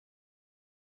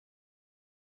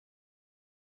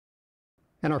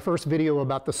In our first video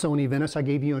about the Sony VENICE, I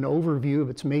gave you an overview of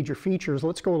its major features.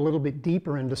 Let's go a little bit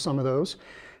deeper into some of those.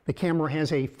 The camera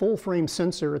has a full frame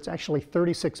sensor. It's actually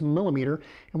 36 millimeter.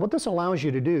 And what this allows you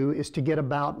to do is to get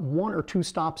about 1 or 2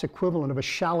 stops equivalent of a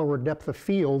shallower depth of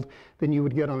field than you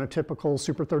would get on a typical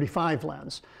Super 35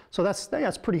 lens. So that's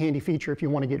a pretty handy feature if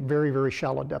you want to get very, very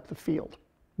shallow depth of field.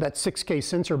 That 6K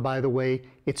sensor, by the way,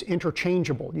 it's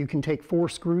interchangeable. You can take 4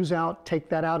 screws out, take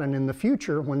that out, and in the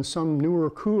future, when some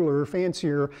newer, cooler,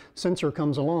 fancier sensor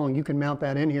comes along, you can mount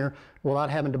that in here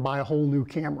without having to buy a whole new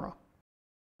camera.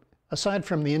 Aside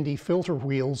from the ND filter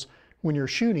wheels, when you're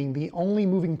shooting, the only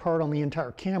moving part on the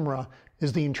entire camera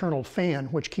is the internal fan,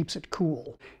 which keeps it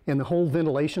cool. And the whole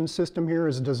ventilation system here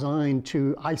is designed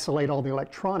to isolate all the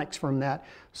electronics from that,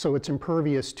 so it's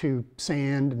impervious to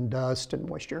sand and dust and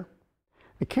moisture.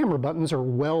 The camera buttons are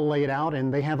well laid out,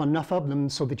 and they have enough of them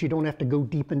so that you don't have to go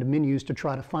deep into menus to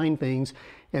try to find things,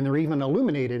 and they're even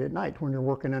illuminated at night when you're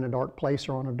working in a dark place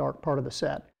or on a dark part of the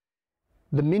set.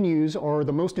 The menus are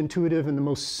the most intuitive and the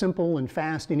most simple and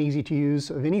fast and easy to use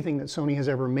of anything that Sony has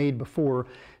ever made before.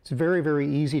 It's very, very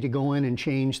easy to go in and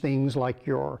change things like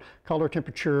your color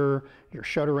temperature, your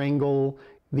shutter angle,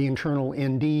 the internal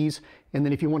NDs, and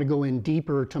then if you want to go in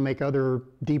deeper to make other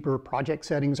deeper project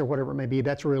settings or whatever it may be,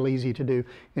 that's real easy to do.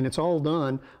 And it's all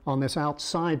done on this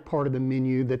outside part of the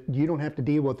menu that you don't have to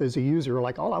deal with as a user.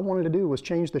 Like, all I wanted to do was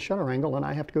change the shutter angle and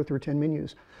I have to go through 10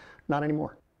 menus. Not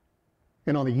anymore.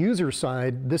 And on the user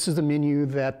side, this is the menu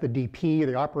that the DP,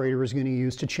 the operator, is going to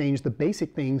use to change the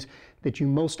basic things that you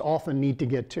most often need to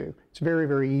get to. It's very,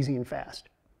 very easy and fast.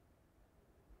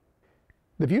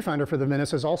 The viewfinder for the VENICE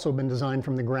has also been designed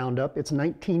from the ground up. It's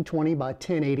 1920 by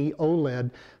 1080 OLED,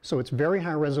 so it's very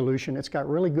high resolution. It's got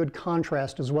really good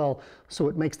contrast as well, so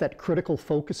it makes that critical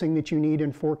focusing that you need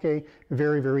in 4K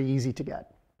very, very easy to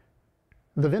get.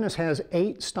 The VENICE has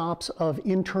 8 stops of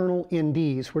internal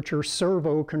NDs, which are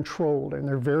servo controlled, and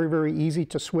they're very, very easy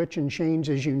to switch and change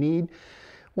as you need.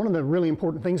 One of the really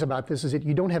important things about this is that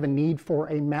you don't have a need for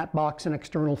a matte box and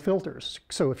external filters.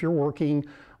 So if you're working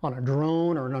on a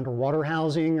drone or an underwater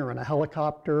housing or in a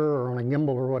helicopter or on a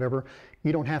gimbal or whatever,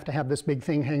 you don't have to have this big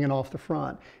thing hanging off the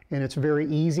front. And it's very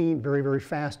easy and very, very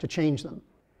fast to change them.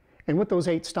 And with those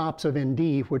 8 stops of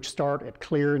ND, which start at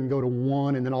clear and go to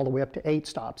 1 and then all the way up to 8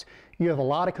 stops, you have a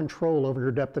lot of control over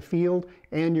your depth of field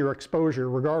and your exposure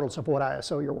regardless of what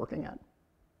ISO you're working at.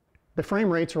 The frame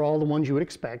rates are all the ones you would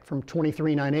expect, from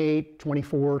 2398,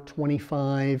 24,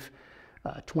 25,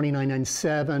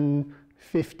 2997,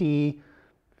 50,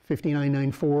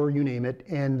 5994, you name it,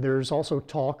 and there's also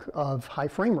talk of high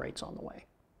frame rates on the way.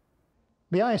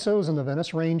 The ISOs in the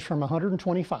VENICE range from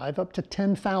 125 up to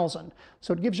 10,000,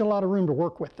 so it gives you a lot of room to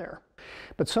work with there.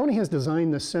 But Sony has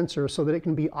designed this sensor so that it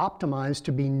can be optimized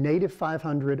to be native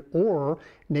 500 or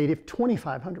native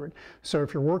 2500. So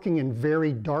if you're working in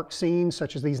very dark scenes,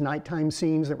 such as these nighttime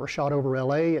scenes that were shot over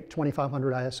LA at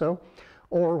 2500 ISO,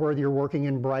 or whether you're working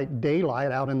in bright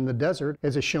daylight out in the desert,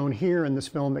 as is shown here in this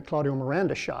film that Claudio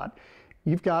Miranda shot,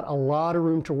 you've got a lot of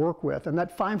room to work with. And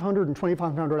that 500 and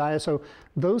 2500 ISO,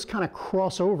 those kind of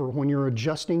cross over when you're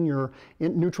adjusting your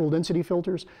neutral density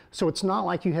filters. So it's not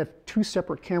like you have 2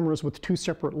 separate cameras with 2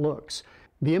 separate looks.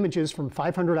 The images from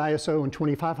 500 ISO and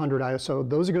 2500 ISO,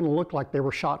 those are going to look like they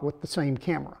were shot with the same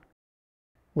camera.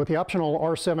 With the optional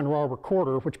R7 RAW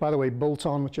recorder, which by the way bolts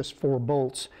on with just 4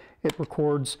 bolts, it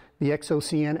records the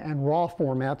XOCN and RAW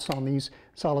formats on these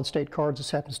solid state cards.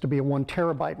 This happens to be a 1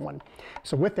 terabyte one.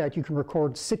 So with that you can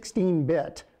record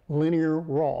 16-bit linear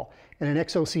RAW. And an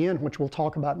XOCN, which we'll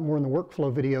talk about more in the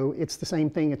workflow video, it's the same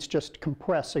thing, it's just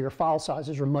compressed, so your file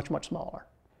sizes are much, much smaller.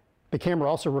 The camera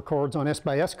also records on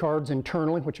S/S cards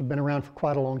internally, which have been around for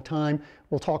quite a long time.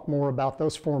 We'll talk more about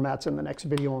those formats in the next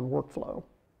video on workflow.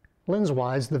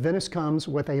 Lens-wise, the VENICE comes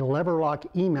with a lever lock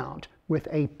E-mount with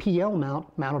a PL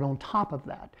mount mounted on top of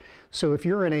that. So if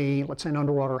you're in a, let's say, an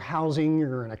underwater housing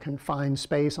or in a confined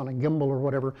space on a gimbal or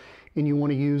whatever, and you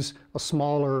want to use a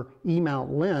smaller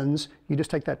E-mount lens, you just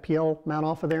take that PL mount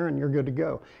off of there and you're good to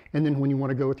go. And then when you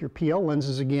want to go with your PL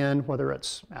lenses again, whether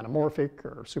it's anamorphic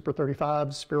or Super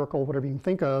 35, spherical, whatever you can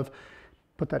think of,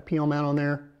 put that PL mount on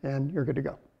there and you're good to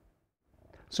go.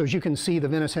 So as you can see, the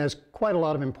VENICE has quite a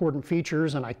lot of important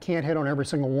features, and I can't hit on every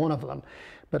single one of them.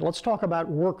 But let's talk about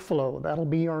workflow. That'll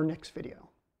be our next video.